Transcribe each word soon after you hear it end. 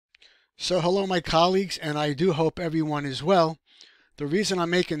So hello my colleagues, and I do hope everyone is well. The reason I'm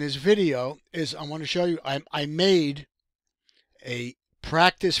making this video is I want to show you I made a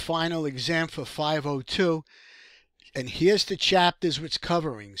practice final exam for 502, and here's the chapters which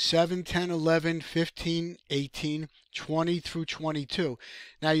covering 7, 10, 11, 15, 18, 20 through 22.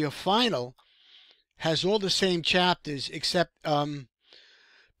 Now your final has all the same chapters except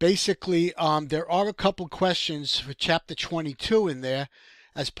basically there are a couple questions for chapter 22 in there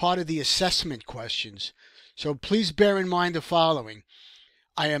as part of the assessment questions. So please bear in mind the following.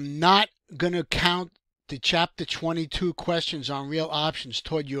 I am not going to count the chapter 22 questions on real options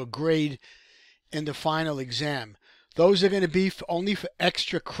toward your grade in the final exam. Those are going to be only for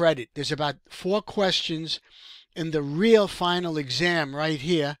extra credit. There's about 4 questions in the real final exam right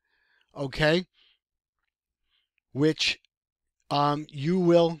here, okay, which you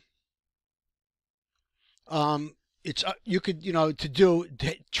will you could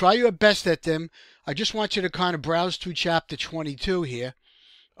try your best at them. I just want you to kind of browse through chapter 22 here,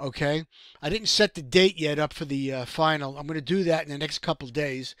 okay? I didn't set the date yet up for the final. I'm going to do that in the next couple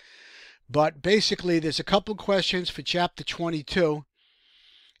days. But basically, there's a couple questions for chapter 22,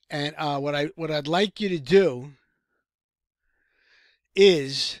 and what I'd like you to do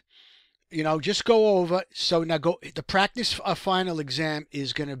is, just go over. So now the practice final exam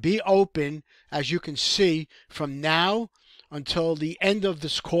is going to be open, as you can see, from now until the end of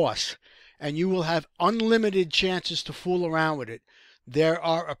this course, and you will have unlimited chances to fool around with it. There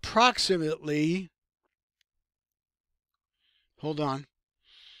are approximately, let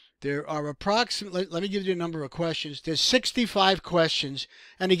me give you a number of questions. There's 65 questions,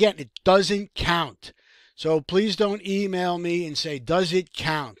 and again, it doesn't count. So please don't email me and say, does it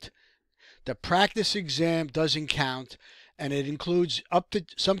count? The practice exam doesn't count, and it includes up to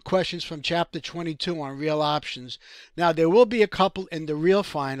some questions from chapter 22 on real options. Now, there will be a couple in the real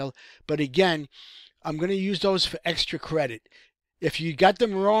final, but again, I'm going to use those for extra credit. If you got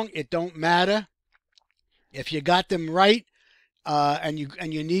them wrong, it don't matter. If you got them right, and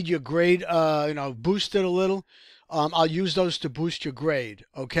you need your grade, boosted a little, I'll use those to boost your grade.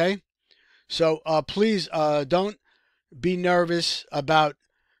 Okay, so please don't be nervous about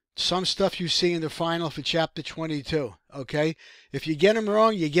some stuff you see in the final for chapter 22, okay? If you get them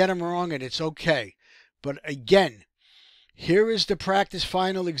wrong, you get them wrong, and it's okay. But again, here is the practice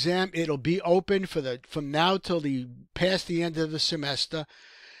final exam. It'll be open from now till past the end of the semester,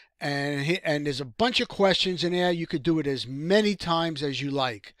 and there's a bunch of questions in there. You could do it as many times as you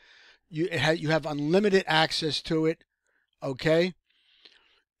like. You have unlimited access to it, okay?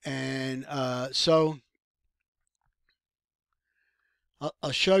 And so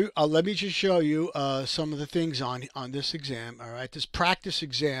I'll show you. Let me just show you some of the things on this exam. All right, this practice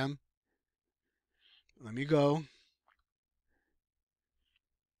exam. Let me go.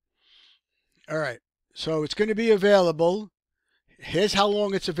 All right, so it's going to be available. Here's how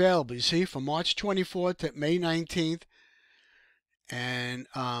long it's available. You see, from March 24th to May 19th, and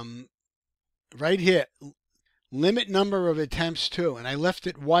right here, limit number of attempts too, and I left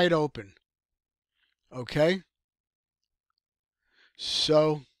it wide open. Okay.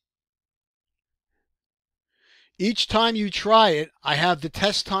 So each time you try it, I have the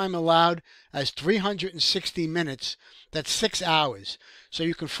test time allowed as 360 minutes. That's 6 hours. So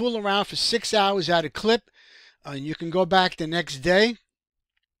you can fool around for 6 hours at a clip, and you can go back the next day,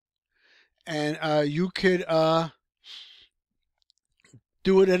 and you could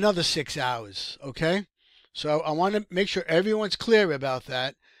do it another 6 hours. Okay? So I want to make sure everyone's clear about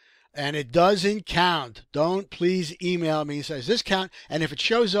that. And it doesn't count. Don't please email me and say, does this count? And if it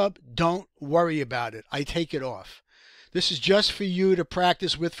shows up, don't worry about it. I take it off. This is just for you to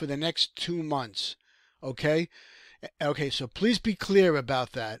practice with for the next 2 months. Okay? Okay, so please be clear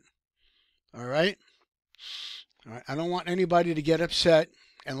about that. All right? All right. I don't want anybody to get upset.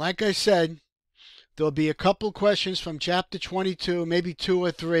 And like I said, there'll be a couple questions from chapter 22, maybe 2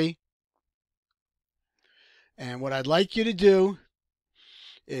 or 3. And what I'd like you to do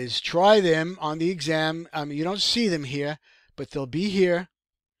is try them on the exam. I mean, you don't see them here, but they'll be here,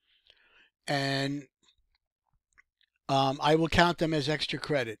 and I will count them as extra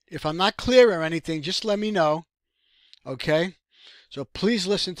credit. If I'm not clear or anything, just let me know. Okay? So please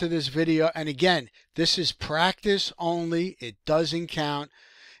listen to this video. And again, this is practice only. It doesn't count.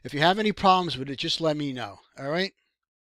 If you have any problems with it, just let me know. All right?